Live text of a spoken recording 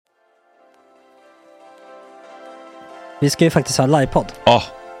Vi ska ju faktiskt ha livepodd. Ja,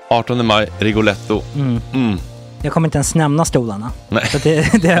 18 maj, Rigoletto. Jag kommer inte ens nämna stolarna. Nej. För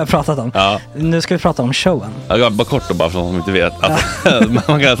det har jag pratat om. Ja. Nu ska vi prata om showen. Ja, bara kort då, bara för de som inte vet.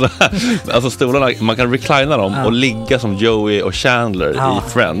 Man kan alltså stolarna, man kan reclina dem och ligga som Joey och Chandler i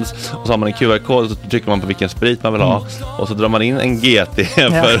Friends. Och så har man en QR-kod och så trycker man på vilken sprit man vill ha. Och så drar man in en GT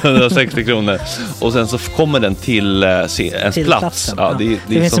för 160 kronor. Och sen så kommer den till ens plats. Ja, det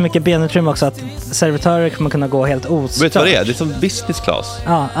finns så mycket benutrymme också att servitörer kommer kunna gå helt ostört. Vet du vad det är? Det är som business class.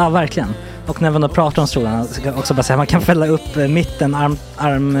 Ja, verkligen. Och när man då pratar om stolarna så kan jag också bara säga att man kan fälla upp mitten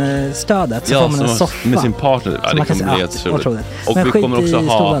armstödet så får man en soffa med sin partner. Ja, det kommer bli helt otroligt. Och men vi kommer också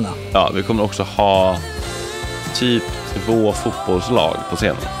stolarna. vi kommer också ha typ 2 fotbollslag på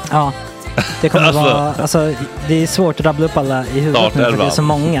scenen. Ja. Det kommer vara, alltså det är svårt att rabbla upp alla i huvudet nu för det är så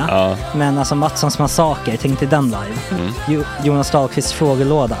många. Ja. Men alltså Mattssons massaker, tänk till den live. Jonas Dahlqvists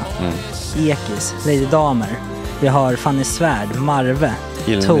frågelåda. Ekis, Lady Damer. Vi har Fanny Svärd, Marve,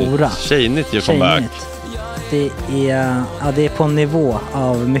 Tora. Tjejnytt gör comeback. Det är på en nivå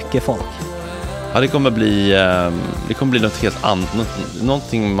av mycket folk. Ja, det kommer bli något helt annat.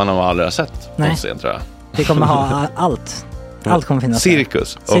 Någonting man har aldrig sett på scen, tror jag. Vi kommer ha allt. Allt kommer finnas.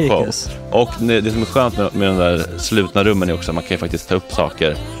 Cirkus. Och det som är skönt med de där slutna rummen är också att man kan ju faktiskt ta upp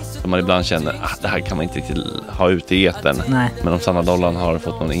saker som man ibland känner det här kan man inte riktigt ha ute i etern. Nej. Men om Sanna Dollan har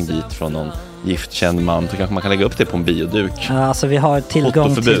fått någon invit från någon giftkänd man så kanske man kan lägga upp det på en bioduk. Ja, alltså vi har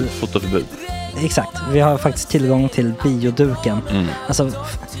tillgång till fotoförbud. Exakt, vi har faktiskt tillgång till bioduken. Alltså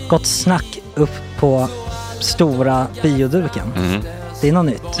gott snack upp på stora bioduken. Det är något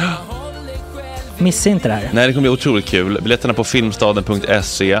nytt. Missa inte det här. Nej, det kommer bli otroligt kul. Biljetterna på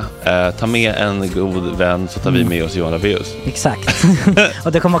filmstaden.se. Ta med en god vän så tar vi med oss Johan Rabaeus. Exakt.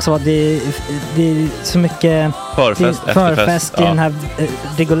 Och det kommer också vara det är så mycket förfest i den här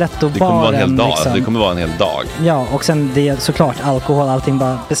Rigoletto-baren. Det kommer vara en hel dag. Liksom. Det kommer vara en hel dag. Ja, och sen det är såklart alkohol, allting.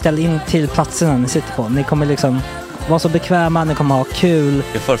 Bara beställ in till platserna ni sitter på. Ni kommer liksom vara så bekväma, ni kommer ha kul.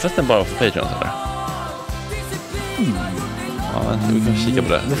 Är förfesten bara för Patreon eller? Ja, vi kan kika på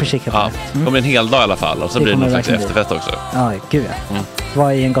det. Vi får kika på det. Det kommer en hel dag i alla fall. Och så blir det någon slags efterfest också. Ja, gud ja.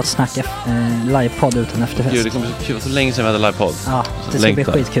 Vad är en gott snack livepodd utan efterfest? Gud, det kommer bli så länge sedan vi hade livepodd. Ja, det ska bli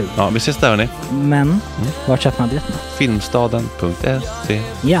skitkul. Ja, vi ses där hörni. Men, var köper man biljetterna? Filmstaden.se.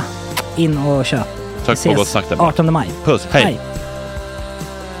 Ja, in och köp. Tack på gott snack där. 18 maj. Puss, hej.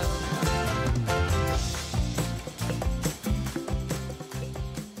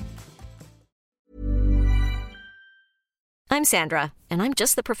 I'm Sandra, and I'm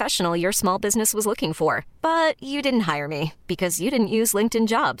just the professional your small business was looking for. But you didn't hire me because you didn't use LinkedIn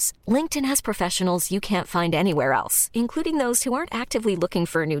Jobs. LinkedIn has professionals you can't find anywhere else, including those who aren't actively looking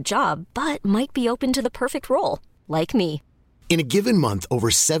for a new job, but might be open to the perfect role, like me. In a given month, over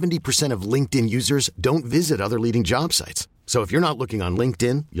 70% of LinkedIn users don't visit other leading job sites. So if you're not looking on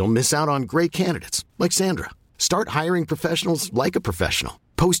LinkedIn, you'll miss out on great candidates like Sandra. Start hiring professionals like a professional.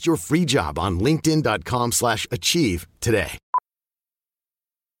 Post your free job on linkedin.com/achieve today.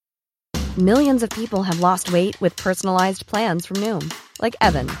 Millions of people have lost weight with personalized plans from Noom. Like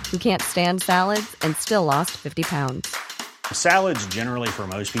Evan, who can't stand salads and still lost 50 pounds. Salads generally for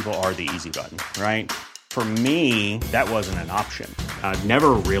most people are the easy button, right? For me, that wasn't an option. I never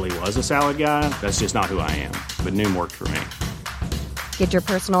really was a salad guy. That's just not who I am. But Noom worked for me. Get your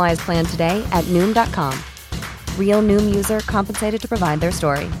personalized plan today at Noom.com. Real Noom user compensated to provide their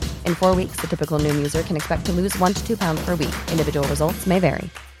story. In 4 weeks, the typical Noom user can expect to lose 1 to 2 pounds per week. Individual results may vary.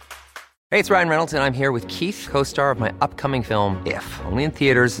 Hey, it's Ryan Reynolds, and I'm here with Keith, co-star of my upcoming film, If, only in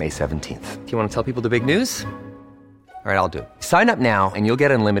theaters May 17th. Do you want to tell people the big news? All right, I'll do it. Sign up now and you'll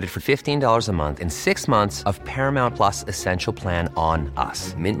get unlimited for $15 a month and 6 months of Paramount Plus Essential Plan on us.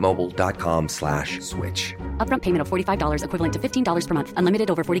 MintMobile.com/switch. Upfront payment of $45 equivalent to $15 per month. Unlimited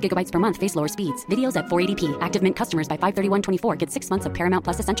over 40 gigabytes per month. Face lower speeds. Videos at 480p. Active Mint customers by 531.24 get 6 months of Paramount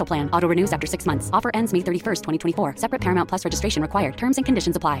Plus Essential Plan. Auto renews after 6 months. Offer ends May 31st, 2024. Separate Paramount Plus registration required. Terms and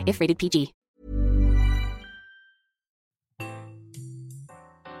conditions apply if rated PG.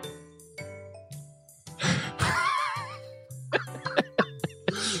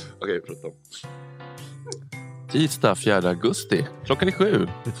 Okej, prata. Tisdag 4 augusti. Klockan är 7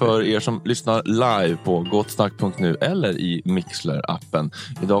 för er som lyssnar live på gottsnack.nu eller i Mixler-appen.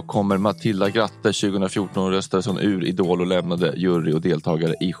 Idag kommer Matilda Gratte 2014 röstade som ur Idol och lämnade jury och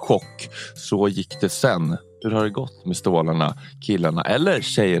deltagare i chock. Så gick det sen. Hur har det gått med stålarna, killarna eller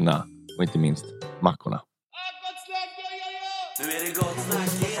tjejerna och inte minst mackorna? Nu är det gott snack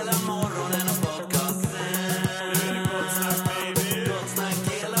hela morgonen och podcasten. Nu är det gott snack baby. Gott snack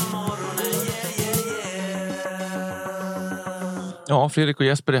hela morgonen, yeah. Ja, Fredrik och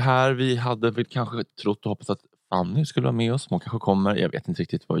Jesper är här. Vi hade väl kanske trott och hoppats att Fanny skulle vara med oss. Hon kanske kommer. Jag vet inte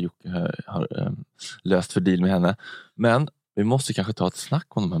riktigt vad Jocke har löst för deal med henne. Men vi måste kanske ta ett snack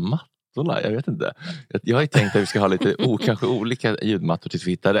om de här mattorna. Jag vet inte. Jag har ju tänkt att vi ska ha lite kanske olika ljudmattor tills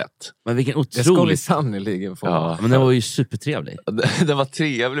vi hittar rätt. Men vilken otrolig... Det ska vi sannoliken få. Ja, men den var ju supertrevlig. Den var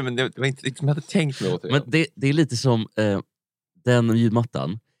trevlig, men det var inte riktigt som jag hade tänkt mig åt det. Men det är lite som den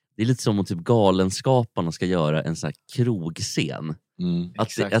ljudmattan. Det är lite som om typ Galenskaparna ska göra en sån här krogscen.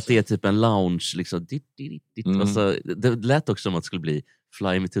 Att det är typ en lounge liksom. Alltså, det lät också som att det skulle bli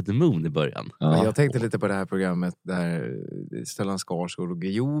Fly Me to the Moon i början. Ja. Jag tänkte lite på det här programmet där Stellan Skarsgård och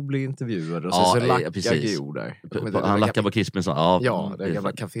Guillou blir intervjuade och så lackar Guillou där. Han lackar på Krispensson. Ja, det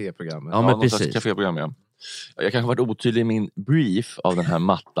gamla caféprogrammet. Ja, men precis. Caféprogram, ja. Jag kanske varit otydlig i min brief av den här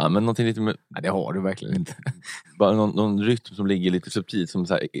mattan, men någonting lite med... Nej, det har du verkligen inte. Bara någon rytm som ligger lite subtilt som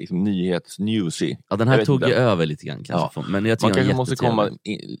så här, liksom nyhets-newsy. Ja, den här tog ju över lite grann kanske. Ja. Men jag man kanske måste komma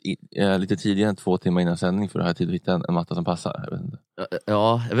lite tidigare än 2 timmar innan sändning för att ha tid att hitta en matta som passar. Jag vet inte.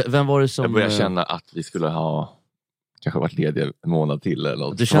 Ja, vem var det som... Jag börjar känna att vi skulle ha kanske varit lediga en månad till eller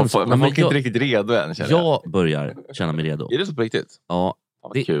något. Det känns, man är inte riktigt redo än. Jag börjar känna mig redo. Är det så på riktigt? Ja,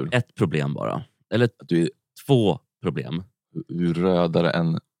 det är kul. Ett problem bara. Eller du är 2 problem. Hur rödare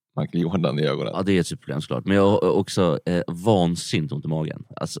än Michael Jordan i ögonen. Ja, det är ett superproblem såklart. Men jag har också vansinnigt ont i magen.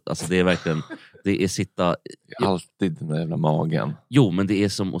 Alltså det är verkligen... Det är sitta... Alltid den där jävla magen. Jo, men det är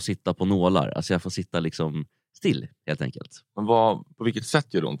som att sitta på nålar. Alltså jag får sitta liksom still, helt enkelt. Men på vilket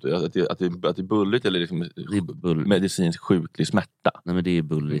sätt gör det ont? Att det är bullrigt eller liksom medicinsk sjuklig smärta? Nej, men det är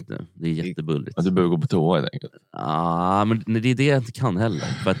bullrigt nu. Det är jättebullrigt. Att du behöver gå på toa helt enkelt? Ja, men det är det jag inte kan heller.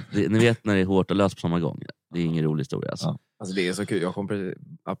 För att ni vet när det är hårt och löst på samma gång. Det är ingen rolig historia alltså. Ja. Alltså det är så kul. Jag kom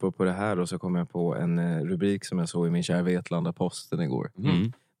apropå det här och så kom jag på en rubrik som jag såg i min kära Vetlanda-Posten igår.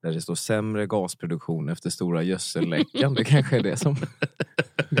 Där det står sämre gasproduktion efter stora gödselläckan. Det kanske är det som...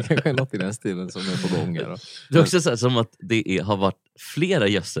 Det kanske är något i den stilen som är på gång här då. Det är också så här, som att det har varit flera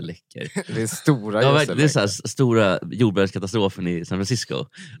gödselläckor. Det är stora gödselläckor. Det är så här, stora jordbävskatastrofen i San Francisco.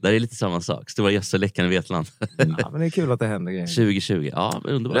 Där är lite samma sak. Stora gödselläckan i Vietnam. Ja, men det är kul att det händer grejer. 2020, ja,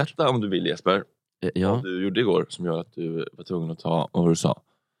 underbart. Berätta om du vill, Jesper. Ja. Vad du gjorde igår som gör att du var tvungen att ta, vad du sa?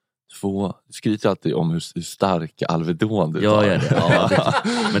 Du skryter alltid om hur stark Alvedon du tar.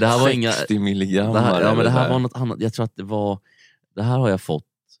 Men det här var 60 milligram. Men det här var något annat. Jag tror att det här har jag fått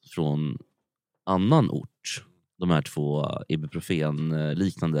från annan ort. De här 2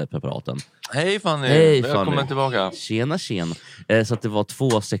 ibuprofen-liknande preparaten. Hej Fanny, välkommen tillbaka. Tjena. Så att det var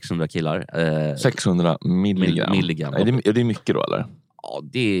 2 600 killar. 600 milligram. Är det mycket då eller? Ja,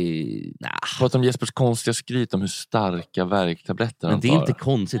 det är... Prata om Jespers konstiga skryt om hur starka värktabletter han tar. Men det är inte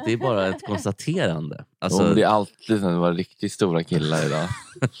konstigt, det är bara ett konstaterande. Alltså... det är alltid när det var riktigt stora killar idag.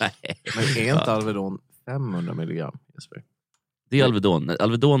 Nej. Men är inte Alvedon 500 milligram, Jesper? Det är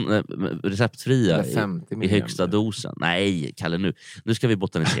Alvedon receptfria i högsta milligram. dosen. Nej, Kalle, nu ska vi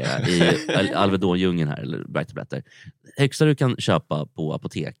botanisera i Alvedon-djungeln här, eller värktabletter. Högsta du kan köpa på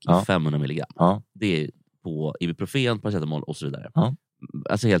apotek är 500 milligram. Ja. Det är på ibuprofen, paracetamol och så vidare. Ja.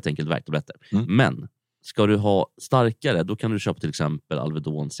 Alltså helt enkelt värktabletter. Men ska du ha starkare, då kan du köpa till exempel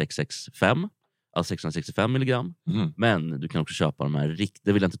Alvedon 665, alltså 665 milligram. Men du kan också köpa de här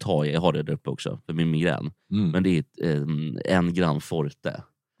det vill jag inte ta i, jag har det där uppe också för min migrän. Men det är 1 gram Forte.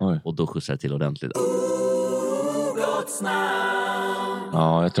 Och då skjutsar det till ordentligt.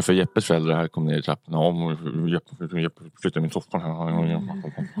 Ja, jag träffade Jeppes föräldrar här, kom ner i trappan. Jeppe flyttade min soffa här.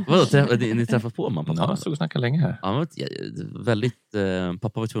 Vadå, ni träffade på mamma? Ja, jag stod och snackade länge här. Ja, väldigt,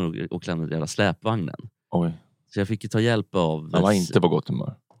 pappa var tvungen att klämma den jävla släpvagnen. Oj. Så jag fick ju ta hjälp av... Han var inte på gott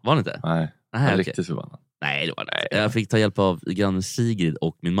humör. Var han inte? Nej, han var riktigt förbannad. Nej, det var nej. Jag fick ta hjälp av grannen Sigrid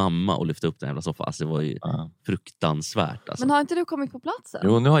och min mamma och lyfta upp den jävla soffan. Alltså, det var ju fruktansvärt. Alltså. Men har inte du kommit på platsen?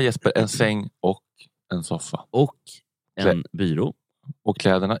 Jo, nu har Jesper en säng och en soffa. Och en byrå. Och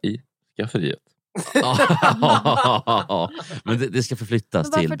kläderna i skafferiet. Men det ska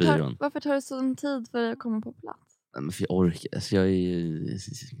förflyttas till byrån. Varför tar det sån tid för att komma på plats? Men för jag orkar. Alltså, jag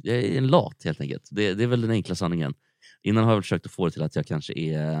är en lat helt enkelt. Det är väl den enkla sanningen. Innan har jag försökt att få det till att jag kanske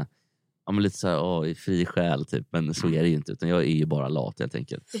är lite så här, fri själ typ. Men så är det ju inte. Utan jag är ju bara lat helt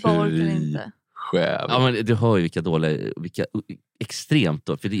enkelt. Du bara orkar inte. Själ. Ja, men du hör ju vilka extremt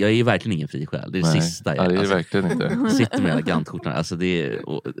då. För jag är ju verkligen ingen fri själ. Det är det sista jag det är verkligen inte. Sitter med gantskjortan. Alltså det är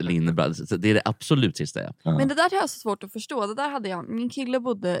linnebrad. Det är det absolut sista jag. Men det där har jag så svårt att förstå. Det där hade jag. Min kille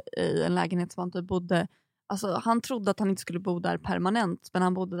bodde i en lägenhet som han typ bodde. Alltså han trodde att han inte skulle bo där permanent. Men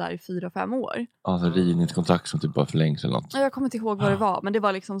han bodde där i 4-5 år. Alltså rivningskontrakt som typ bara förlängs eller något. Jag kommer inte ihåg vad det var. Men det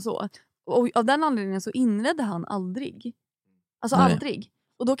var liksom så. Och av den anledningen så inredde han aldrig. Alltså aldrig.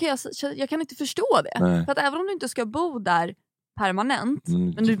 Och då kan jag kan inte förstå det. Nej. För att även om du inte ska bo där permanent.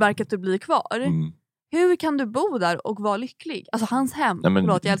 Men du verkar att du blir kvar. Hur kan du bo där och vara lycklig? Alltså hans hem,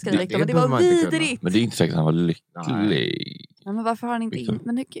 förlåt jag älskar Viktor, men det behöver var man inte kunna. vidrigt. Men det är inte säkert att han var lycklig. Ja, men varför har han inte Viktor.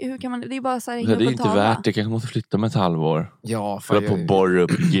 men hur kan man, det är bara så här, Det är inte värt det, kanske måste flytta med ett halvår. Ja, för på borra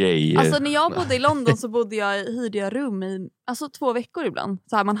upp grejer. Alltså när jag bodde i London så hyrde jag rum i 2 veckor ibland.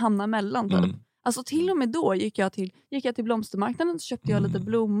 Så här man hamnar mellan typ. Alltså till och med då gick jag till blomstermarknaden, så köpte jag lite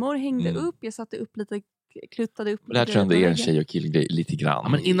blommor, hängde upp, jag satte upp lite, kluttade upp. Det här tror jag ändå är en tjej och kille lite grann. Ja,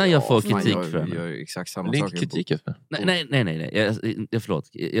 men innan jag får kritik för jag gör exakt samma det är sak. inte kritik efter. Nej. Förlåt.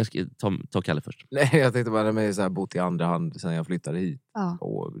 Jag ska ta Kalle först. Nej, jag tänkte bara med så här bott i andra hand sen jag flyttade hit. Ja.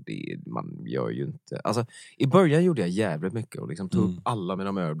 Och man gör ju inte... Alltså, i början gjorde jag jävligt mycket och liksom tog upp alla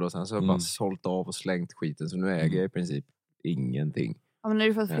mina möbler och sen så har jag bara sålt av och slängt skiten. Så nu äger jag i princip ingenting. Ja, men när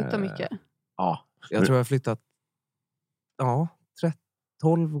du fått flytta mycket? Ja, jag tror jag har flyttat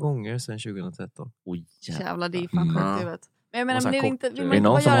 12 gånger sedan 2013. Jävlar, det är fan sjukt, jag vet. Men jag menar, men är det inte... Är det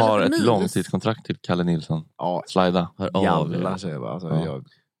någon som har ett långtidskontrakt till Kalle Nilsson? Ja. Slida. Jävlar, säger jag bara. Alltså,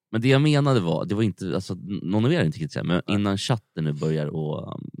 Men det jag menade det var inte, alltså, någon av er inte kritiskt, men innan chatten nu börjar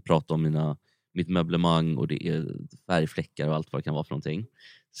och prata om mitt möblemang och det är färgfläckar och allt vad det kan vara för någonting.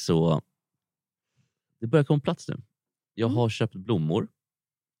 Så det börjar komma plats nu. Jag har köpt blommor.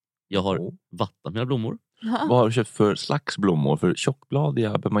 Jag har vattnat mina blommor. Vad har du köpt för slags blommor? För tjockbladiga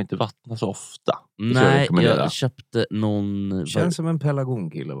behöver man inte vattna så ofta. Nej, jag köpte någon... Känns som en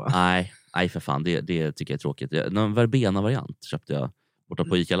pelargonkille, va? Nej för fan, det tycker jag är tråkigt. Någon verbena-variant köpte jag borta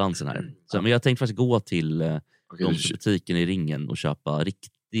på Ica Lansen här. Så, men jag tänkte faktiskt gå till butiken i Ringen och köpa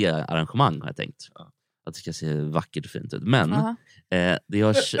riktiga arrangemang, har jag tänkt. Att det ska se vackert och fint ut. Men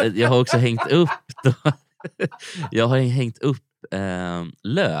jag har också hängt upp jag har hängt upp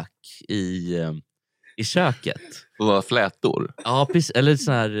lök i köket. Och flätor? Ja, precis. Eller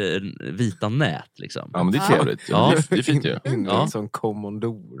så här vita nät liksom. Ja, men det är trevligt. Ja, det är fint ju. Som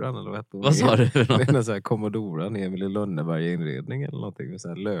kommandoran eller vad? Vad sa du? Menar så här kommandoran i Emil i Lönneberg inredning eller någonting med så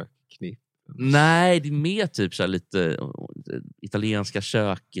här lökknipp. Nej, det är mer typ så här lite italienska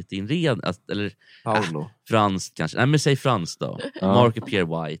köket inredning eller Paolo. franskt kanske. Nej, men säg franskt då. Mark och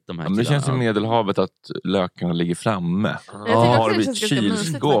Pierre White, de här. Men det känns som Medelhavet att lökarna ligger framme. Har det blivit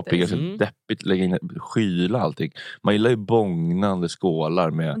kylskåp, det är ganska deppigt, lägga in skyla allting. Man gillar ju bångnande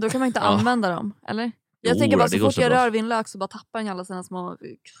skålar med. Men då kan man inte använda dem, eller? Jag tänker bara så fort jag rör vid en lök så bara tappar den alla sina små...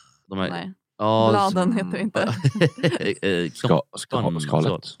 Nej. Bladen heter det inte.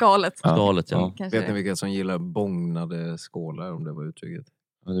 Skalet. Skalet, ja. Vet ni vilka som gillar bångnade skålar, om det var uttrycket?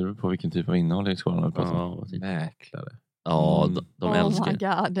 Ja, det beror på vilken typ av innehåll i skålarna. Mäklare. Ja, de älskar. Oh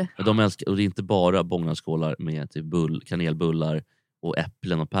my God. De älskar, och det är inte bara bångnadsskålar med typ kanelbullar och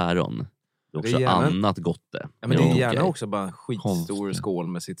äpplen och päron. Det är också annat gott det. Ja, men det är gärna också bara en skitstor skål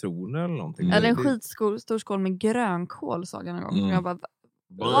med citroner eller någonting. Eller en skitstor skål med grönkål, sa jag någon gång. Jag bara...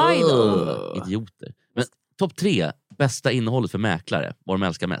 Idioter. Men topp 3 bästa innehållet för mäklare, vad de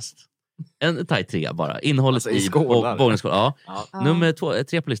älskar mest. En taj 3 bara. Innehållet i bångnadsskålar. Nummer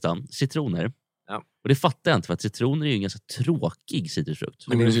 3 på listan, citroner. Ja. Och det fattar jag inte, för att citroner är ju en ganska tråkig citrusfrukt.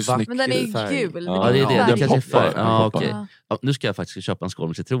 Men den är gul. Ja, det är det. Den kanske är färg. Ja, okej. Ja, nu ska jag faktiskt köpa en skål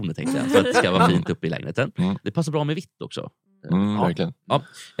med citroner, tänkte jag. För att det ska vara fint uppe i lägenheten. Det passar bra med vitt också. Verkligen. Ja.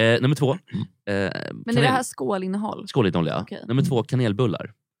 Nummer 2. Men är det här skålinnehåll? Skålinnehåll, ja. Okay. Nummer 2,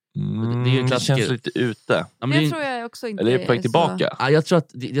 kanelbullar. Det är ju en klassiker. Det känns lite ute. Ja, det tror jag också inte. Eller är det på väg tillbaka? Så... Ja, jag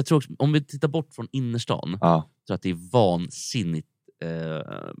tror också, om vi tittar bort från innerstan, tror jag att det är vansinnigt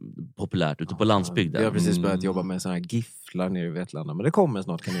populärt ute på landsbygden. Jag har precis börjat jobba med såna här gifflar nere i Vetlanda, men det kommer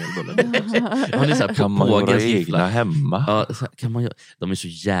snart kanelbullar. Ja, det är så här, kan man göra egna hemma? Ja, kan man göra. De är så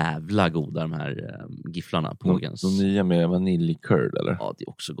jävla goda, de här gifflarna. De nya med vaniljcurd, eller? Ja, det är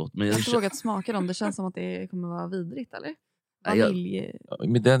också gott. Men jag har inte vågat smaka dem. Det känns som att det kommer vara vidrigt, eller?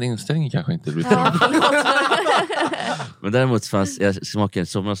 Med den inställningen kanske inte blir Men däremot jag smakar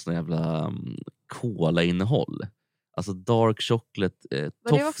som en sån jävla cola-innehåll. Alltså dark chocolate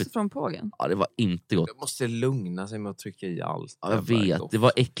var det också från Pågen? Ja, det var inte gott. Jag måste lugna sig med att trycka i allt. Ja, jag vet, det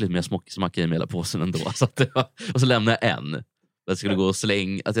var äckligt, men jag smackade i mig hela påsen ändå. Så att och så lämnade jag en. Jag skulle gå och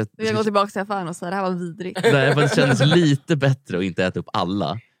slänga. Alltså jag går tillbaka till affären och säger det här var vidrigt. Nej, det kändes lite bättre att inte äta upp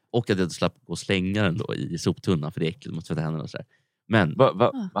alla. Och att jag slapp gå och slänga den då i soptunnan, för det är äckligt, måste tvätta händerna och sådär. Men...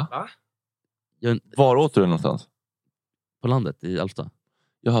 Va? Var åt du någonstans? På landet, i Alfta.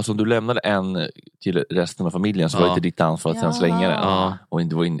 Jaha, så du lämnade en till resten av familjen, så var det inte ditt ansvar att sen slänga den. Ja. Och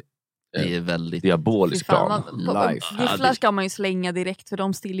inte var in det är väldigt diabolisk plan. Gifflar ska man ju slänga direkt, för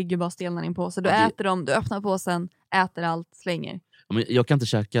de ligger bara stelnar in på. Så du äter dem, du öppnar påsen, äter allt, slänger. Ja, men jag kan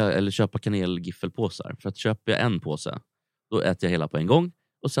inte köpa kanelgiffelpåsar. För att köper jag en påse, då äter jag hela på en gång.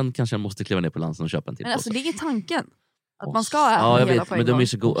 Och sen kanske jag måste kliva ner på lansen och köpa en till men alltså, påse. det är tanken. Att man ska äta Ja, jag hela vet, på en men de gång. är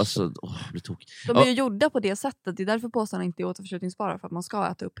så goda. Alltså, blir tokig. De är ju gjorda på det sättet. Det är därför påsarna inte är återförslutningsbara. För att man ska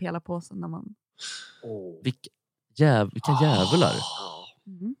äta upp hela påsen när man... Vilka jävlar.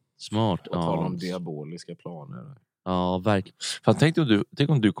 Smart. Och tala om diaboliska planer. Ja, verkligen. Fan, tänk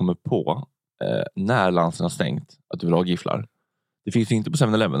om du kommer på när Lansen har stängt att du vill ha gifflar. Det finns ju inte på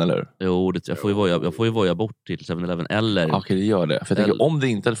 7-Eleven, eller hur? Jo, jag får ju voja bort till 7-Eleven eller... Okej, det gör det. För jag tänker, om det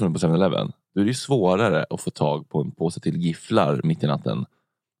inte hade funnits på 7-Eleven, då är det ju svårare att få tag på en påse till gifflar mitt i natten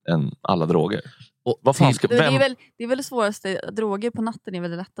än alla droger. Och vad fan ska, det är väl det svåraste. Droger på natten är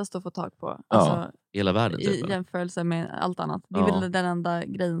väl det lättaste att få tag på. Alltså, hela världen i jämförelse med allt annat. Det är väl den enda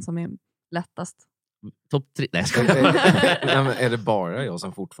grejen som är lättast. Topp 3. Nej, är det bara jag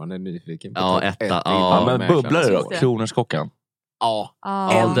som fortfarande är nyfiken på topp 1? Men bubblare då? Kronärtskockan.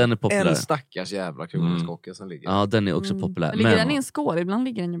 Ja, den är populär. En stackars jävla kronärtskocka som ligger. Ja, den är också populär. Ligger den i en skål? Ibland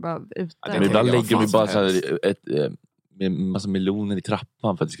ligger den ju bara ute. Men ibland ligger den bara så här, med massa meloner i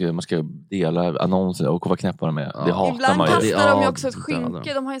trappan för att man ska dela annonser och vara knäppare med. Det hatar ibland man ju. kastar de ju också ett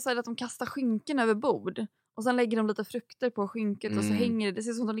skynke. De har ju sagt att de kastar skynken över bord. Och sen lägger de lite frukter på skynket och så hänger det. Det ser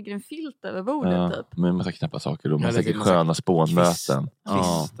ut som att de ligger en filt över bordet typ. Med en massa knäppa saker och man säkert sköna spånmöten.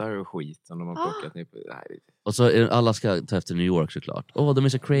 Kvistar och skit som de har plockat ner på. Och så alla ska ta efter New York såklart. De är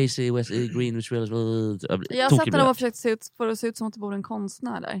så crazy, West Greenwich Village. Jag har sett när de har försökt få det att se ut som att det bor en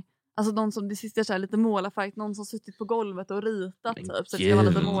konstnär där. Alltså de som det sista är så här, lite målarfärg. Någon som suttit på golvet och ritat typ. Så det ska vara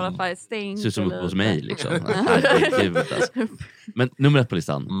lite målarfärg. Stängt. Ser ut som uppe hos mig liksom. Herregud, alltså. Men nummer 1 på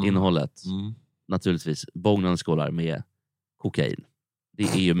listan. Innehållet. Naturligtvis bågnande med kokain. Det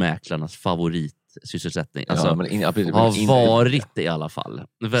är ju mäklarnas favoritsysselsättning. Alltså, har varit det i alla fall.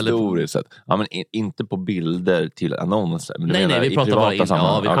 Historiskt sett. Ja, men inte på bilder till annonser. Men nej, vi pratar bara in.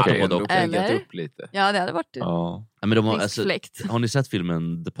 Ja, vi pratar på dock. Eller? Upp lite. Ja, det hade varit men de har ni sett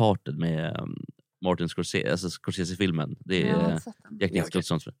filmen Departed med Martin Scorsese, alltså Scorsese-filmen? Det är Jack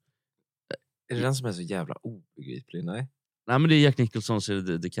Nicholson. Är det den som är så jävla obegriplig? Nej, men det är Jack Nicholson, så är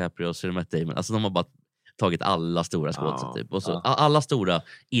det DiCaprio och så är det Matt Damon. Alltså de har bara tagit alla stora skådisar typ. Och så, alla stora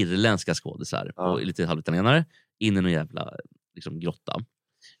irländska skådisar och lite halvitalienare in i någon jävla liksom, grotta.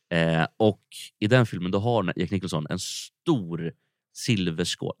 Och i den filmen då har Jack Nicholson en stor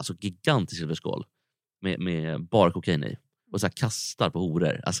silverskål, alltså gigantisk silverskål med bara kokain i. Och så här kastar på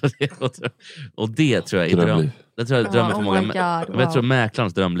horor. Alltså och det tror jag är drömmen för många. Men jag tror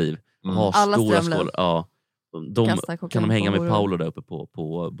mäklarens drömliv. Ha stora skål. Ja. Kan de hänga med Paolo där uppe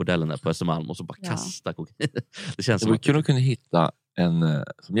på bordellen där på Östermalm och så bara kasta kokain. Det känns som att vi kunde hitta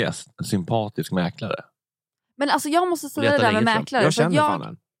som gäst, en sympatisk mäklare. Men alltså jag måste säga det där med mäklare. Jag känner fan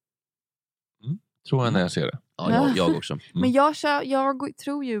den. Tror jag när jag ser det. Ja, jag också. Men jag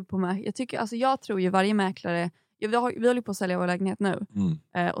tror ju på mäklare. Jag tror ju varje mäklare. Vi håller på att sälja vår lägenhet nu.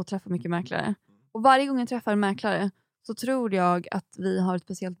 Och träffar mycket mäklare. Och varje gång jag träffar en mäklare så tror jag att vi har ett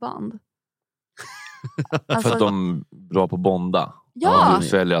speciellt band. Alltså, för att de är bra på bonda. Ja. De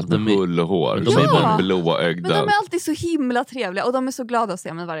säljer allt med hull och hår. De är bara blåögda. Men de är alltid så himla trevliga. Och de är så glada att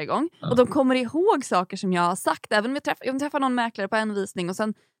se mig varje gång. Och de kommer ihåg saker som jag har sagt. Även om jag träffar någon mäklare på en visning. Och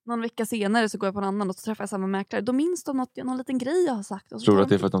sen någon vecka senare så går jag på en annan. Och så träffar jag samma mäklare. Då minns de någon liten grej jag har sagt. Och så tror du att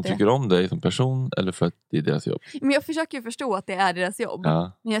det är för att de tycker om dig som person? Eller för att det är deras jobb? Men jag försöker ju förstå att det är deras jobb.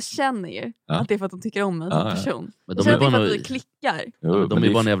 Men jag känner ju att det är för att de tycker om mig som person. Men jag känner att det är för att vi klickar. De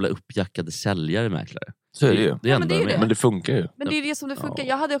är bara en jävla uppjackade säljare mäklare. Så är det ju. Men det funkar ju. Men det är det som det funkar.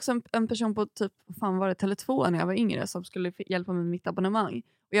 Jag hade också en person på typ, Tele2 när jag var yngre som skulle hjälpa mig med mitt abonnemang.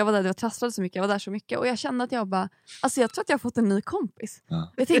 Och jag var där, det trasslade så mycket, jag var där så mycket. Och jag kände att jag bara, alltså jag tror att jag har fått en ny kompis.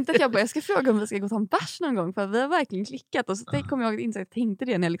 Jag tänkte att jag ska fråga om vi ska gå och ta en bärs någon gång. För vi har verkligen klickat. Och så kom jag in så jag tänkte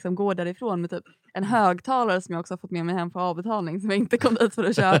det när jag liksom går därifrån med typ en högtalare som jag också har fått med mig hem på avbetalning. Som jag inte kom dit för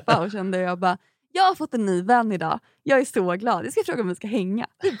att köpa. Och kände jag bara, jag har fått en ny vän idag. Jag är så glad. Jag ska fråga om vi ska hänga.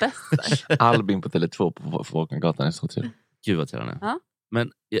 Det är bäst. Albin på Tele2 på Folkungagatan är så trevlig. Gud vad trevlig.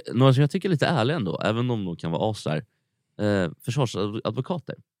 Men några som jag tycker är lite ärliga ändå. Även om de kan vara asar.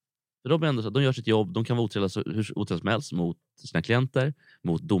 Försvarsadvokater. De gör sitt jobb. De kan vara otrevliga hur otrevliga som helst mot sina klienter.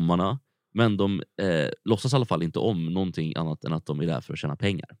 Mot domarna. Men de låtsas i alla fall inte om någonting annat än att de är där för att tjäna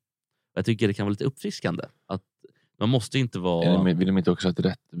pengar. Jag tycker det kan vara lite uppfriskande. Att man måste inte vara... Vill de inte också att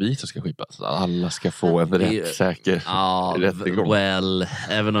rättvisa ska skipas? Alla ska få en rättssäker rättegång.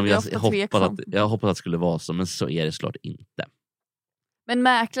 Även om jag hoppas att det skulle vara så. Men så är det såklart inte. Men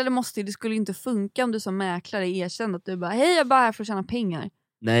mäklare det skulle ju inte funka om du som mäklare erkände att du bara, hej, jag är bara här för att tjäna pengar.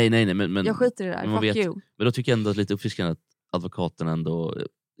 Nej. Men jag skiter i det där, fuck you. Men då tycker jag ändå att det är lite uppfriskande att advokaten ändå,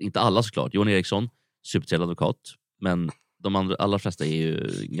 inte alla såklart, Johan Eriksson, supertrevlig advokat. Men de allra flesta är ju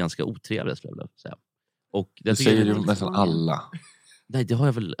ganska otrevliga, skulle jag vilja säga. Och det säger du nästan alla. Nej, det har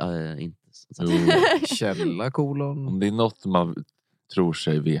jag väl inte Källa kolon. Om det är något man tror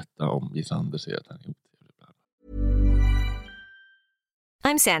sig veta om Gisander så är att han är otrevlig.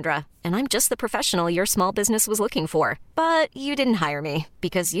 I'm Sandra, and I'm just the professional your small business was looking for. But you didn't hire me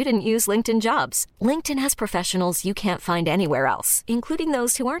because you didn't use LinkedIn Jobs. LinkedIn has professionals you can't find anywhere else, including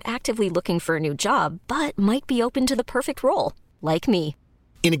those who aren't actively looking for a new job, but might be open to the perfect role, like me.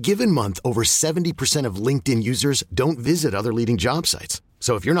 In a given month, over 70% of LinkedIn users don't visit other leading job sites.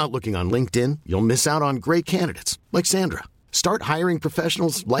 So if you're not looking on LinkedIn, you'll miss out on great candidates like Sandra. Start hiring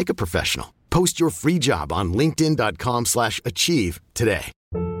professionals like a professional. Post your free job on linkedin.com/achieve today.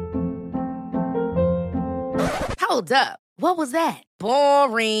 Hold up. What was that?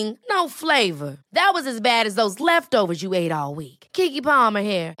 Boring. No flavor. That was as bad as those leftovers you ate all week. Keke Palmer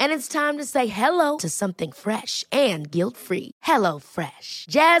here, and it's time to say hello to something fresh and guilt-free. Hello Fresh.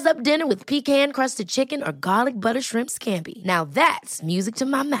 Jazz up dinner with pecan-crusted chicken or garlic butter shrimp scampi. Now that's music to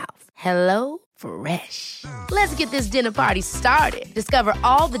my mouth. Hello Fresh. Let's get this dinner party started. Discover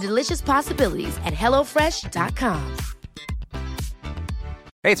all the delicious possibilities at hellofresh.com.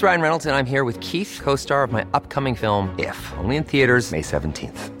 Hey, it's Ryan Reynolds, and I'm here with Keith, co-star of my upcoming film, If, only in theaters May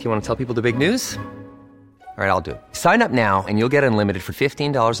 17th. Do you want to tell people the big news? All right, I'll do it. Sign up now and you'll get unlimited for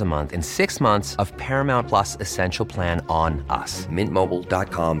 $15 a month and 6 months of Paramount Plus Essential Plan on us.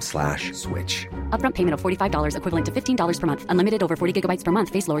 Mintmobile.com/switch. Upfront payment of $45 equivalent to $15 per month. Unlimited over 40 gigabytes per month.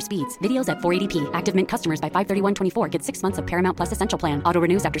 Face lower speeds. Videos at 480p. Active Mint customers by 531.24 get 6 months of Paramount Plus Essential Plan. Auto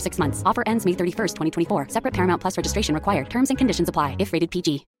renews after 6 months. Offer ends May 31st, 2024. Separate Paramount Plus registration required. Terms and conditions apply if rated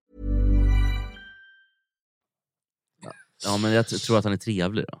PG. Ja, men jag tror att han är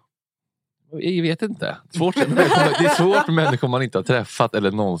trevlig då. Jag vet inte. Svårt, det är svårt med människor man inte har träffat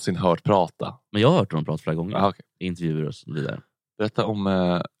eller någonsin hört prata. Men jag har hört honom prata flera gånger. Okay. Intervjuer och så vidare. Berätta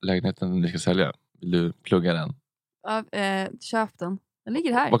om lägenheten ni ska sälja. Vill du plugga den? Ja, köp den. Den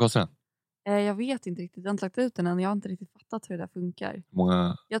ligger här. Vad kostar den? Jag vet inte riktigt. Jag har inte lagt ut den än. Jag har inte riktigt fattat hur det där funkar.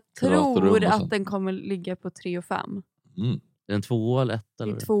 Jag tror att den kommer ligga på 3 och 5. Är det en 2 eller 1? Det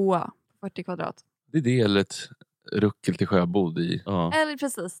är 2, 40 kvadrat. Det är det eller ett ruckel till sjöbod i. Ja. Eller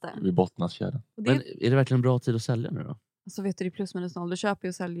precis det. Vid Bottnasfjärden. Men är det verkligen en bra tid att sälja nu då? Så vet du, det är plus minus noll. Du köper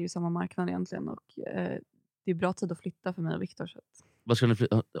och säljer ju samma marknad egentligen. Och det är bra tid att flytta för mig och Viktor. Vad ska ni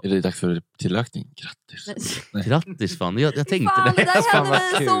flytta? Är det dags för tillökning? Grattis. Nej. Grattis fan. Jag tänkte fan, det där hände mig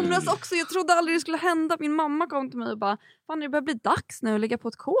i somras också. Jag trodde aldrig det skulle hända. Min mamma kom till mig och bara, fan det börjar bli dags nu att lägga på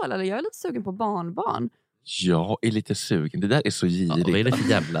ett kol. Eller jag är lite sugen på barnbarn. Jag är lite sugen. Det där är så girigt. Ja, vad är det för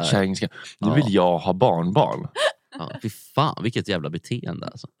jävla... Nu vill jag ha barnbarn. Ja, fy fan, vilket jävla beteende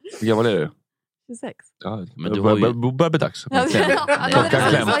alltså. Hur gammal är du? 26. Ja, men du har ju... börjar bli dags. Klockan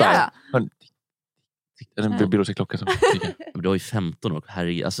klämtar. En biologisk klocka som men du har ju 15 år.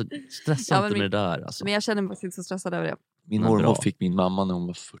 Herregud, alltså stressa inte med det där alltså. Men jag känner mig faktiskt inte så stressad över det. Min mormor fick min mamma när hon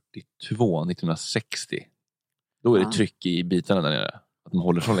var 42 1960. Då är det tryck i bitarna där nere. Att de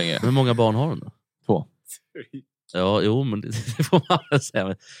håller så länge. Hur många barn har hon då? 2. Ja, jo, men det får man väl säga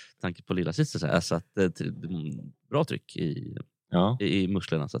med tanke på lilla syster så här, så att bra tryck i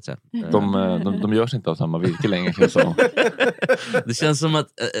musklerna så att säga. De görs inte av samma virke längre känns som. Det känns som att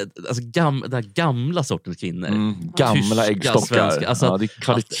alltså, den här gamla sortens kvinnor. Gamla äggstockar. Alltså, det är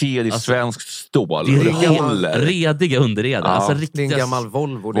kvalitet i svenskt stål. Det är rediga underreder. Ja, alltså, det är en gammal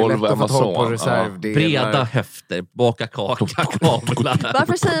Volvo. Det är lätt att få tag på reservdelar. Breda höfter, baka kaka, kablar.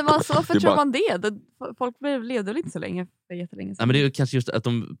 Varför säger man så? Varför tror man det? Folk levde väl inte så länge för jättelänge sedan. Nej, men det är kanske just att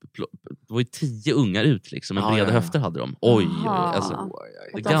det var ju 10 ungar ut liksom. Men breda höfter hade de. Oj. Alltså,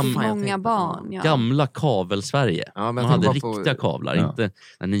 många barn. Ja. Gamla kavel-Sverige. Ja, man hade riktiga kavlar. Inte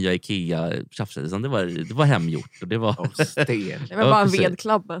den nya Ikea tjafset. Utan det var hemgjort. Och det var bara en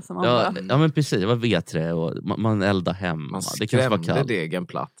vedklabbe som ja, men precis. Det var vedträ och man eldade hem. Man skrämde degen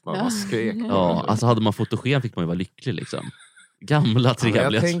platt. Man bara skrek. Ja, alltså hade man fotogen fick man ju vara lycklig liksom. Gamla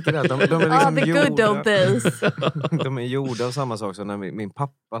trevliga. Jag tänker att de är liksom the good old days. De är gjorda av samma sak som när min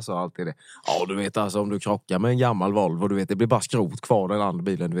pappa sa alltid det. Ja, du vet alltså om du krockar med en gammal Volvo, du vet det blir bara skrot kvar den andra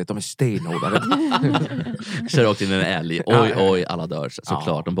bilen, du vet de är stenhårdare. Kör åkt in en älg. Oj, alla dör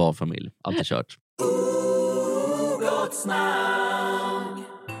såklart. En barnfamilj. Alltid kört.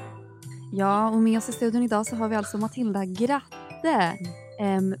 Ja, och med oss i studion idag så har vi alltså Matilda Gratte,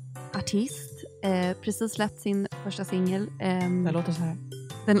 artist. Precis släppt sin första singel. Den låter så här.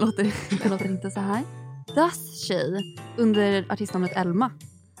 Den låter inte så här. Das-tjej under artistnamnet Elma.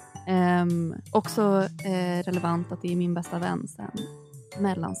 Också relevant att det är min bästa vän sen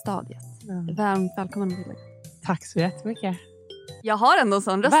mellanstadiet. Varmt välkommen Matilda. Tack så jättemycket. Jag har ändå en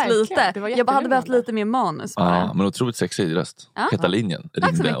sån röst lite. Jag bara hade behövt lite mer manus. Ja, men otroligt sexig röst. Heta linjen.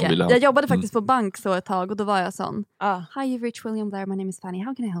 Tack så mycket. Jag jobbade faktiskt på bank så ett tag och då var jag sån. Hi, you've reached William Blair. My name is Fanny.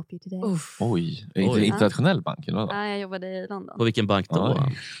 How can I help you today? Oj, är det en internationell bank eller vad? Nej, jag jobbade i London. På vilken bank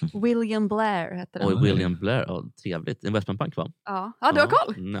då? William Blair hette den. Oj, William Blair. Ja, trevligt. Investmentbank va? Ja, du har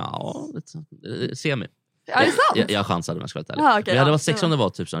koll? Ja, semi. Är det sant? Jag chansade om jag ska vara ärlig. Okay, men jag hade varit sex om det var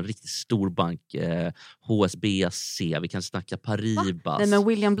typ så en riktigt stor bank. HSBC, vi kan snacka Paribas. Nej, men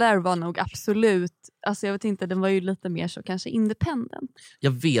William Blair var nog absolut, alltså jag vet inte, den var ju lite mer så kanske independent.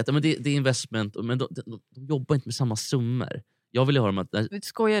 Jag vet, men det är investment, men de jobbar inte med samma summor. Jag vill ju höra om att...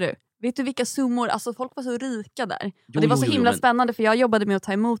 Skojar du? Vet du vilka summor? Alltså folk var så rika där. Och det var så himla spännande för jag jobbade med att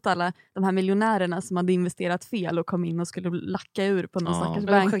ta emot alla de här miljonärerna som hade investerat fel och kom in och skulle lacka ur på någon stackars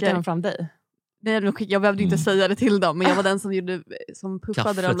banker. Skickade de fram dig? Jag behövde inte säga det till dem, men jag var den som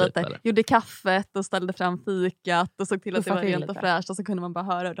puffade dem lite. Typ, gjorde kaffet och ställde fram fikat och såg till att det var rent och fräscht och så kunde man bara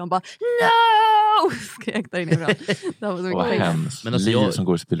höra och de bara no! Skrek där inifrån. Det var så mycket hemskt. Men alltså liv som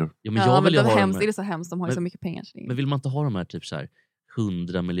går i spillror. Ja, men jag vill det är så hemskt, de har ju så mycket pengar. Men vill man inte ha de här typ så här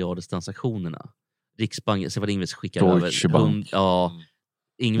 100 miljarders transaktionerna? Riksbanken, så var det Ingves skickar Deutsche över Bank.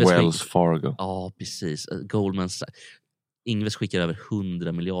 Wells Fargo. Ja, precis. Goldman Sachs. Ingves skickar över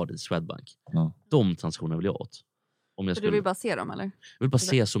 100 miljarder till Swedbank. De transaktionerna vill jag åt. Om jag du vill bara se dem, eller? Jag vill bara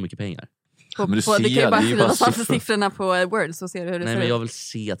se så mycket pengar. Men du det kan ju bara skriva fast siffrorna på Word så ser du hur det ser ut. Men jag vill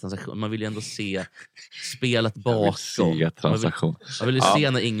se transaktion. Man vill ju ändå se spelet bakom. Jag vill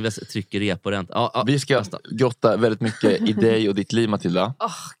se när Ingves trycker reporent. Vi ska grotta väldigt mycket i dig och ditt liv, Matilda.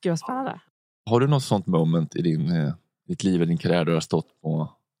 Gud vad spännande. Har du något sånt moment i ditt liv, i din karriär där du har stått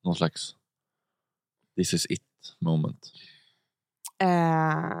på någon slags this is it moment?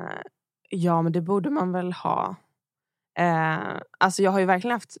 Ja, men det borde man väl ha. Alltså jag har ju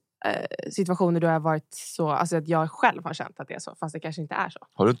verkligen haft situationer då jag har varit så, alltså att jag själv har känt att det är så, fast det kanske inte är så.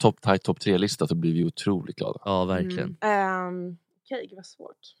 Har du en topp 3-lista så blir vi otroligt glada. Ja, verkligen. Okej, det var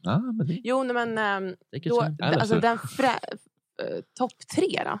svårt. Ja, men det... Jo, men då, alltså den topp 3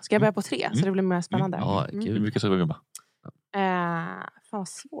 då. Ska jag börja på 3 så det blir mer spännande? Ja, gud. Vilka ska vi jobba? Fan vad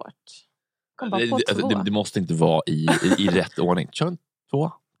svårt. Det måste inte vara i rätt ordning. Kör en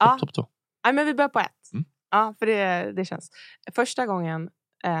 2. Topp 2. Nej, men vi börjar på 1. Ja, för det känns. Första gången,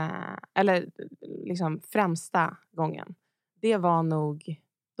 eller liksom främsta gången, det var nog,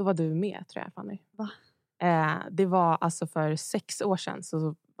 då var du med tror jag, Fanny. Va? Det var alltså för 6 år sedan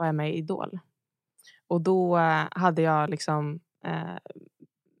så var jag med i Idol. Och då hade jag liksom,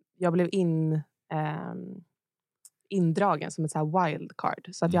 jag blev indragen som ett så här wildcard.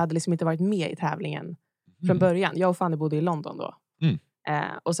 Så att jag hade liksom inte varit med i tävlingen från början. Jag och Fanny bodde i London då.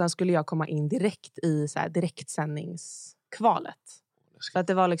 Och sen skulle jag komma in direkt i så här direktsändningskvalet. Så att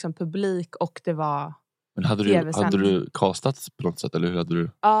det var liksom publik och det var. Men hade du castats på något sätt eller hur hade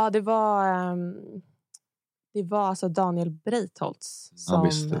du? Ja, det var alltså Daniel Breitholtz som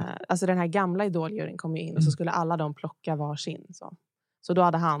alltså den här gamla idoljuryn kom ju in och så skulle alla de plocka varsin så då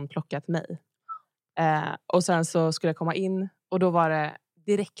hade han plockat mig. Och sen så skulle jag komma in och då var det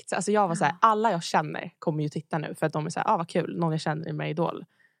direkt, alltså jag var så här, alla jag känner kommer ju titta nu för att de är så här, vad kul, någon jag känner i med Idol.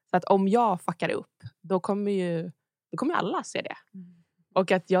 Så att om jag fuckar upp, då kommer alla se det.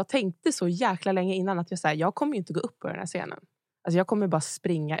 Och att jag tänkte så jäkla länge innan att jag kommer ju inte gå upp på den här scenen. Alltså jag kommer bara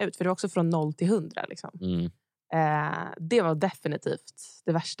springa ut, för det var också från 0 till 100 liksom. Det var definitivt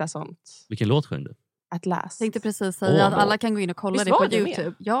det värsta sånt. Vilken låt sjöng du? At last. Tänkte precis säga att alla kan gå in och kolla det på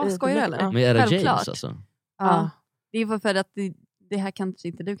YouTube. Ja, skojar du eller? Men är det James alltså? Ja. Det är för att det här kanske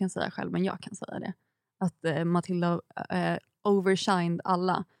inte du kan säga själv, men jag kan säga det. Att Matilda overshined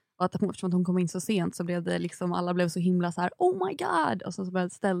alla. Och att eftersom hon kom in så sent så blev det liksom, alla blev så himla så här, oh my god. Och så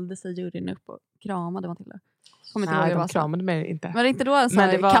ställde sig juryn upp och kramade Matilda. Nej, de kramade mig inte. Men det inte då en sån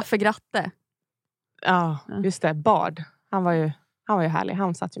här kaffegratte? Ja, just det. Bard. Han var ju härlig.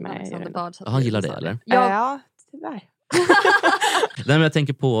 Han satt ju med. Han gillar det, eller? Ja, tyvärr. Nej, men jag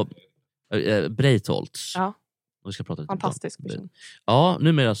tänker på Breitholtz. Ja. Vi ska prata lite fantastisk person. Ja,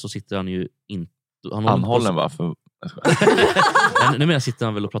 numera så sitter han ju inte... Anhållen va? Numera sitter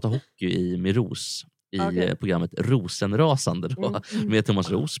han väl och pratar hockey i Miros. I programmet Rosenrasande då, med Thomas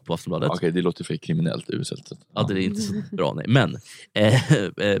Ros på Aftonbladet. Okej, det låter för kriminellt uselt. Ja, det är inte så bra, nej. Men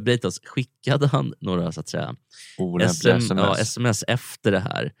Breitholtz skickade han några så att säga sms efter det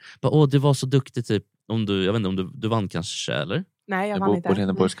här. Det var så duktigt typ, jag vet inte om du vann kanske, eller? Nej, jag vann inte. På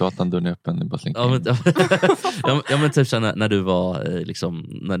Hindenburgsgatan, dörren är öppen. Bara men typ så när du var liksom,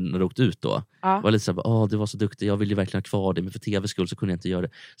 när du åkte ut då. Var lite såhär, du var så duktig, jag vill ju verkligen ha kvar det, men för tvs skull så kunde jag inte göra det.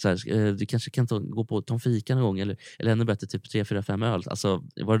 Så här, du kanske kan gå på ta en fika någon gång, eller ännu bättre typ 3-4-5 öl. Alltså,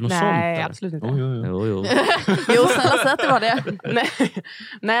 var det något sånt? Nej, absolut inte. Jo. Jo, snälla säg att det var det.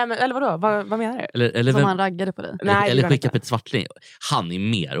 Nej, men eller vadå? Vad menar du? Eller som han raggade på dig. Eller skicka Peter Swartling. Han är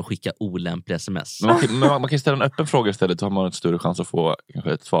mer och skicka olämpliga sms. Men man kan ställa en öppen fråga istället, så har man ett större chans att få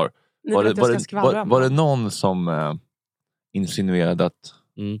kanske ett svar. Var det någon som insinuerade att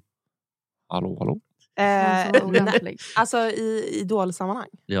hallå? Alltså i idolsammanhang.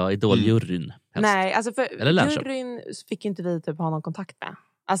 Ja, idoljuryn. Nej, alltså för juryn fick inte vi typ ha någon kontakt med.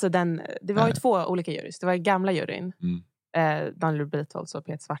 Alltså det var ju 2 olika jurys. Det var gamla juryn. Daniel Breitholtz och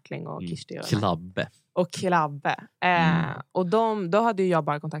Peter Swartling och Kirsti. Och Klabbe. Och då hade ju jag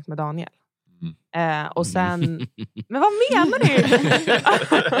bara kontakt med Daniel. Och sen men vad menar du?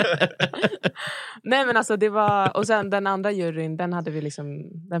 Nej, men alltså det var, och sen den andra juryn,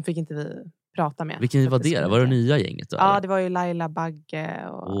 den fick inte vi prata med. Vilken var det? Var det nya gänget då? Ja, det var ju Laila Bagge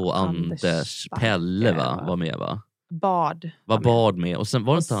och Anders Pelle var med, va? Bard med. Och sen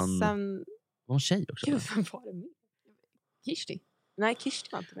var det inte han var en tjej också? Gud, vem var det med? Kirsti? Nej, Kirsti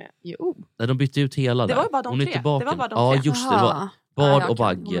var inte med. Jo. Nej, de bytte ut hela det där. Var ju bara de Hon är tre. tillbaka. Det var bara de ja, tre. just det. Det var Bard och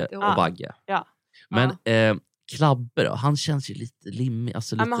Bagge. Ja. Men Klabbe då? Han känns ju lite limmig.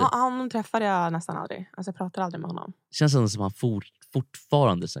 Alltså lite... men han träffade jag nästan aldrig. Alltså jag pratade aldrig med honom. Känns som att han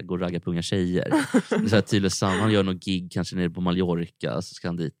fortfarande så här, går och raggar på unga tjejer. Så här, tydligt, han gör någon gig kanske nere på Mallorca, så ska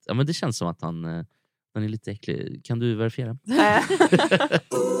han dit. Ja, men det känns som att han är lite äcklig. Kan du verifiera?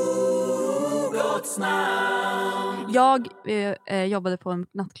 Jag jobbade på en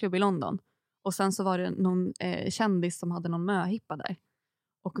nattklubb i London. Och sen så var det någon kändis som hade någon möhippa där.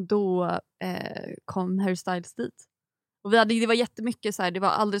 Och då kom Harry Styles dit. Och det var jättemycket så här, det var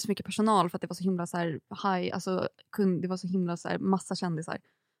alldeles för mycket personal för att det var så himla så här det var så himla så här massa kändisar.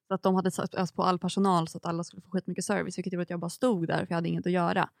 Så att de hade satt på all personal så att alla skulle få skitmycket service, vilket gjorde att jag bara stod där för jag hade inget att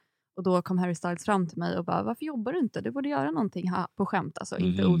göra. Och då kom Harry Styles fram till mig och bara, varför jobbar du inte? Du borde göra någonting här på skämt. Alltså,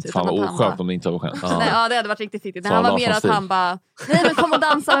 inte otid. Fan vad oskönt om det inte var på skämt. Nej, det hade varit riktigt fittigt. Han var mer att han bara, nej men kom och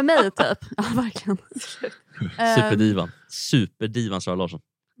dansa med mig typ. Ja, verkligen. Superdivan Sara Larsson.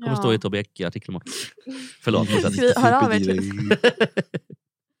 Kommer stå i Tobbe Ek-artikeln. Förlåt. Hör av er.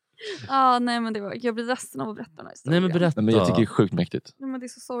 Nej, men jag blir ledsen av att berätta den här historien. Nej, men berätta. Men jag tycker det är sjukt mäktigt. Nej, men det är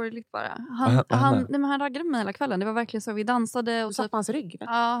så sorgligt bara. Han raggade mig hela kvällen. Det var verkligen så vi dansade. Och satt på hans rygg? Ja,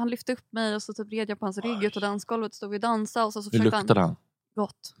 han lyfte upp mig och så typ red jag på hans rygg ut på dansgolvet. Stod vi och dansade. Och så hur luktade han?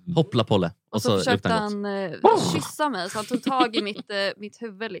 Gott. Hoppla Polle. Och så försökte han kyssa mig. Så han tog tag i mitt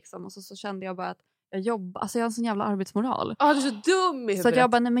huvud liksom. Och så kände jag bara att jag jobbar, alltså jag har en sån jävla arbetsmoral. Du är så dum i huvudet. Så att jag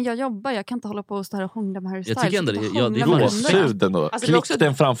bara, nej men jag jobbar, jag kan inte hålla på och stå här och hångla med Harry Styles. Jag tycker ändå det är gåshud ändå. Klick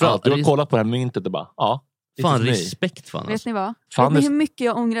den framförallt. Du har kollat på det här myntet och bara, fan respekt fan. Vet ni vad? Vet ni hur mycket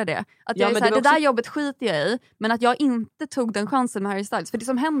jag ångrar det? Att jag är så här, det där jobbet skiter jag i, men att jag inte tog den chansen med Harry Styles. För det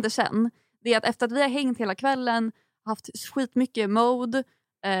som händer sen, det är att efter att vi har hängt hela kvällen, haft skitmycket mode,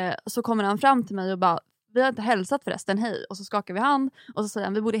 så kommer han fram till mig och bara, vi har inte hälsat förresten, hej. Och så skakar vi hand och så säger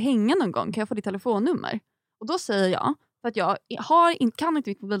han, vi borde hänga någon gång, kan jag få ditt telefonnummer? Och då säger jag, för att jag kan inte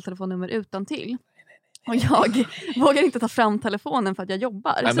mitt mobiltelefonnummer utan till. Och jag vågar inte ta fram telefonen för att jag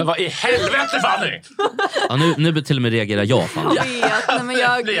jobbar. Nej, men vad i helvete, Fanny! Ja, nu till och med reagerar jag, Fanny. Jag vet, nej, men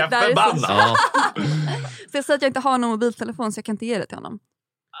jag blir förbannad. Så jag säger att jag inte har någon mobiltelefon så jag kan inte ge det till honom.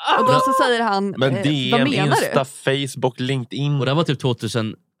 Och då så säger han, men DM, Insta, Facebook, LinkedIn. Och det var typ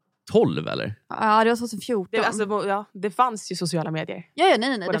 2012 eller? Ja, det var 2014. Det fanns ju sociala medier. Ja,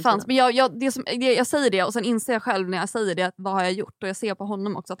 nej, det fanns. Men jag säger det och sen inser jag själv när jag säger det att vad har jag gjort? Och jag ser på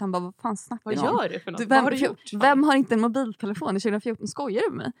honom också att han bara, vad fan snackar du om? Vad gör du för något? Vad har du gjort? Vem har inte en mobiltelefon i 2014? Skojar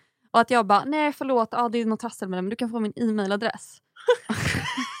du med mig? Och att jag bara, nej förlåt, det är något trassel med det, men du kan få min e-mailadress.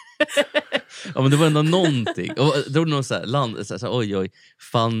 Ja, men det var ändå någonting. Och det var någon så här oj,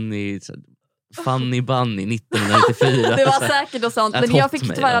 Fanny Bunny 1994. Det var säkert och sånt. Men jag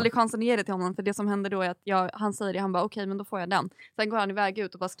fick tyvärr aldrig chansen att ge det till honom. För det som hände då är att han säger det. Han bara okej, men då får jag den. Sen går han iväg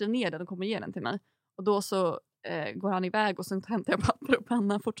ut och bara skriver ner den och kommer ge den till mig. Och då så går han iväg och sen hämtar jag papper och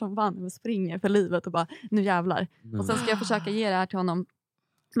penna fort som vann och springer för livet och bara nu jävlar. Och sen ska jag försöka ge det här till honom.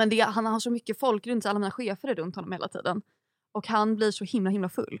 Men han har så mycket folk runt sig. Alla mina chefer är runt honom hela tiden. Och han blir så himla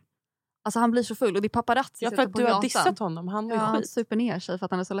full. Alltså han blir så full och det är paparazzi. Ja, för att du har dissat honom. Han super ner sig för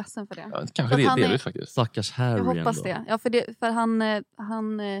att han är så ledsen för det. Ja, kanske det är delvis faktiskt. Stackars Harry. Jag hoppas ändå. Det. Ja, för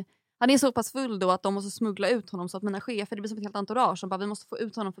han är så pass full då att de måste smuggla ut honom så att mina chefer, det blir som ett helt entourage som bara, vi måste få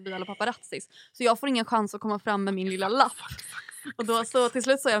ut honom förbi alla paparazzis. Så jag får ingen chans att komma fram med min lilla lapp. Och då så till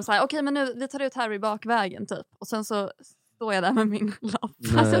slut så är de så här, okej, men nu vi tar ut Harry bakvägen typ. Och sen så står jag där med min lapp.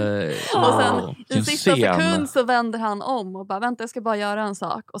 Och sen i sista sekund så vänder han om och bara, vänta jag ska bara göra en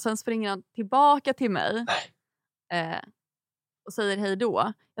sak. Och sen springer han tillbaka till mig och säger hej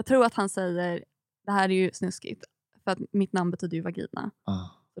då. Jag tror att han säger, det här är ju snuskigt för att mitt namn betyder ju vagina.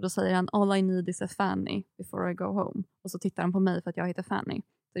 Och då säger han, all I need is a Fanny before I go home. Och så tittar han på mig för att jag heter Fanny.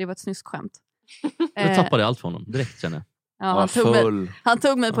 Så det var ett snuskskämt. Du tappade allt för honom direkt, känner jag. Ja, han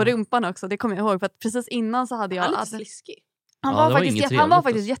tog mig på rumpan också, det kommer jag ihåg. För att precis innan så hade jag... Han var lite sliskig. Han var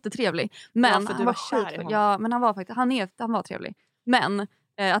faktiskt jättetrevlig. Men för du var kär i honom. Ja, men han var trevlig. Men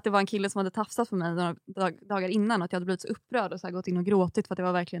att det var en kille som hade tafsat för mig några dagar innan. Och att jag hade blivit så upprörd och så här gått in och gråtit. För att det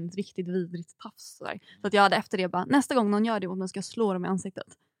var verkligen ett riktigt vidrigt tafs. Så att jag hade efter det bara, nästa gång någon gör det mot mig ska jag slå dem i ansiktet.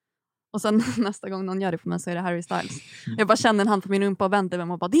 Och sen nästa gång någon gör det för mig så är det Harry Styles. Jag bara känner en hand på min rumpa och vänder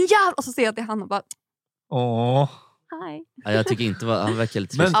mig och bara, det är jävlar! Och så ser jag att det är han och bara... Hi. Ja, jag tycker inte han verkar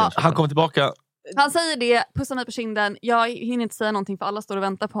lite trist. Men han kommer tillbaka. Han säger det, pussar mig på kinden. Jag hinner inte säga någonting för alla står och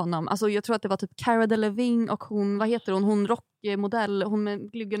väntar på honom. Alltså jag tror att det var typ Cara Delevingne och hon, vad heter hon rockmodell, hon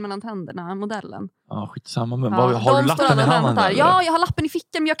med gluggen mellan tänderna, modellen. Ja, skitsamma. Men har du lappen i handen? Ja, jag har lappen i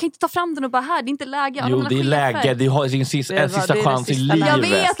fickan men jag kan inte ta fram den och bara här, det är inte läge. Jo, det är läge. Du har en sista chans i livet. Jag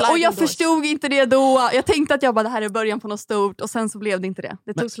vet, och jag förstod inte det då. Jag tänkte att det här är början på något stort och sen så blev det inte det.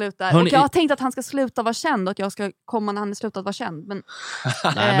 Det tog slut där. Och jag har tänkt att han ska sluta vara känd och att jag ska komma när han är slutat vara känd. Men,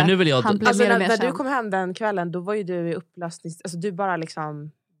 nej, men nu vill jag... han blev mer och mer när känd. du kom hem den kvällen, då var ju du i upplösning. Alltså du bara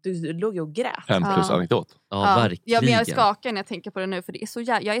liksom... Du låg ju och grät. 5+ anekdot. Ja, verkligen. Ja, men jag skakar när jag tänker på det nu. För det är så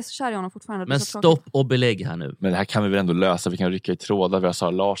jag är så kär i honom fortfarande. Men stopp och belägg här nu. Men det här kan vi väl ändå lösa. Vi kan rycka i trådar. Vi har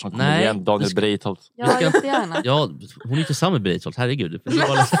Sara Larsson, kommer igen. Daniel Breitholt. Ja, jättegärna. Ja, hon är ju tillsammans med Breitholt. Herregud.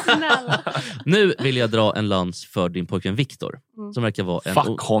 Nu vill jag dra en lans för din pojkvän Viktor. Som verkar vara en...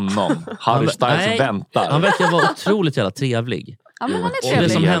 Fuck honom. Harry Styles väntar. Han verkar vara otroligt jävla trevlig. Ja, men han är och trevlig.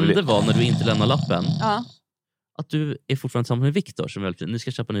 det som hände var när du inte lämnade lappen. Ja. Att du är fortfarande tillsammans med Viktor som är väldigt fin. Ni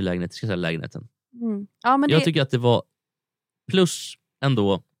ska köpa en ny lägenhet, ni ska sälja lägenheten. Ja, men jag tycker att det var plus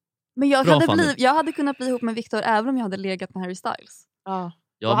ändå. Men jag hade kunnat bli ihop med Viktor även om jag hade legat med Harry Styles. Ja,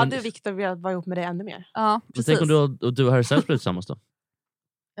 då hade Viktor velat vara ihop med dig ännu mer. Ja, precis. Tänk om du och Harry Styles blev tillsammans då?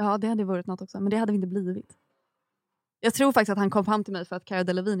 Ja, det hade varit något också. Men det hade vi inte blivit. Jag tror faktiskt att han kom fram till mig för att Cara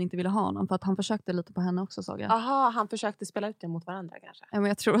Delevingne inte ville ha honom. För att han försökte lite på henne också, såg jag. Aha, han försökte spela ut det mot varandra kanske. Ja, men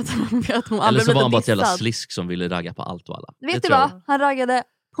jag tror att hon eller så var han bara ett jävla slisk som ville ragga på allt och alla. Vet du vad? Han raggade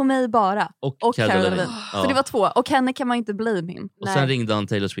på mig bara. Och Cara Delevingne. Ja. Så det var 2. Och henne kan man inte bli min. Och sen ringde han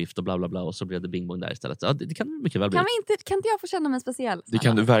Taylor Swift och bla bla bla. Och så blev det bing bong där istället. Ja, det kan mycket väl bli. Kan inte jag få känna mig speciell? Det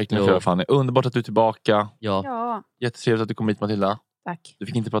kan du verkligen göra, Fanny. Underbart att du är tillbaka. Ja. Jättetrevligt att du kom hit, Matilda. Tack. Du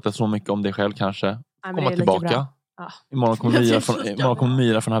fick inte prata så mycket om dig själv kanske. Komma tillbaka. Ja. Imorgon kommer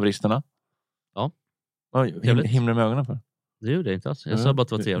Myra från haveristerna. Ja. Himlar med ögonen för. Det gjorde jag inte alls. Jag sa bara att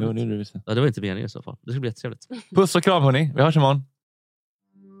det var trevligt. Det var inte meningen i så fall. Det skulle bli jättetrevligt. Puss och kram hörni. Vi hörs imorgon.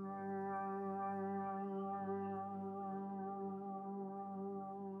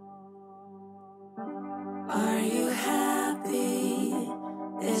 Are you happy?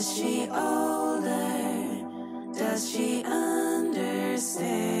 Is she older? Does she understand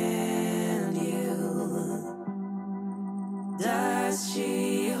you? Does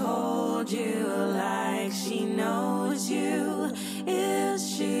she hold you like she knows you? Is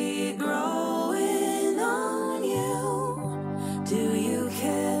she growing on you? Do you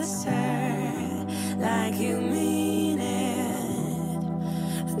kiss her like you mean it?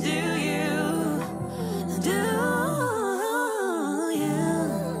 Do you?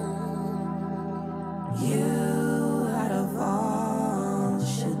 You out of all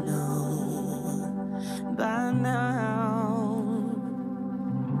should know by now.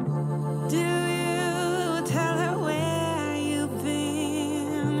 Do you tell her where you've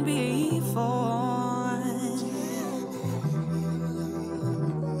been before?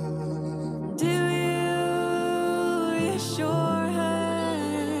 Do you assure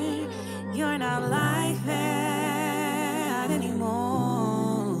her you're not like that anymore?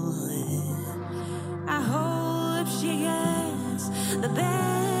 I hope she gets the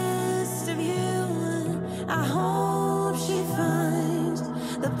best of you. I hope she finds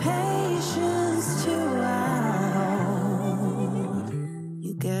the patience to out.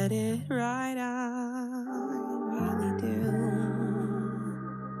 You get it right, I really do.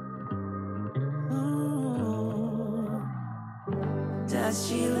 Does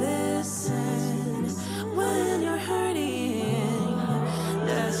she listen when you're hurting?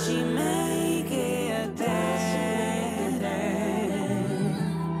 Does she make it better?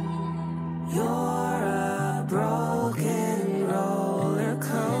 You're a broken roller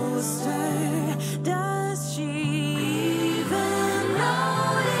coaster. Does she even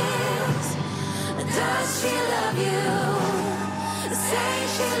notice? Does she love you?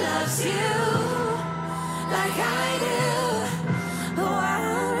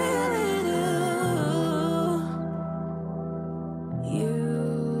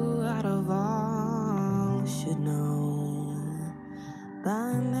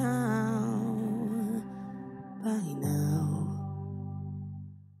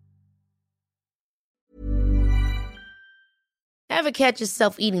 Ever catch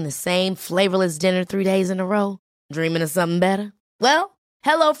yourself eating the same flavorless dinner 3 days in a row? Dreaming of something better? Well,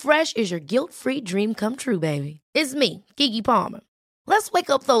 HelloFresh is your guilt-free dream come true, baby. It's me, Keke Palmer. Let's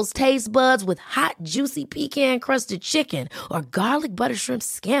wake up those taste buds with hot, juicy pecan-crusted chicken or garlic butter shrimp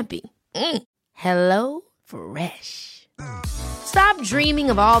scampi. HelloFresh. Stop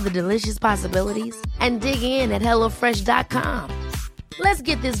dreaming of all the delicious possibilities and dig in at HelloFresh.com. Let's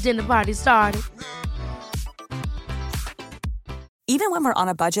get this dinner party started. Even when we're on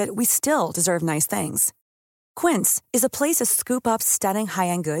a budget, we still deserve nice things. Quince is a place to scoop up stunning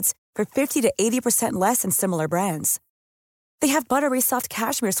high-end goods for 50 to 80% less than similar brands. They have buttery soft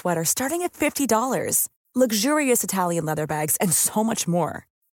cashmere sweaters starting at $50, luxurious Italian leather bags, and so much more.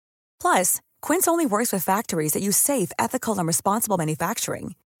 Plus, Quince only works with factories that use safe, ethical, and responsible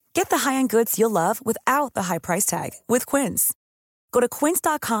manufacturing. Get the high-end goods you'll love without the high price tag with Quince. Go to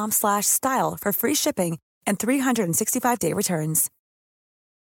quince.com/style for free shipping and 365-day returns.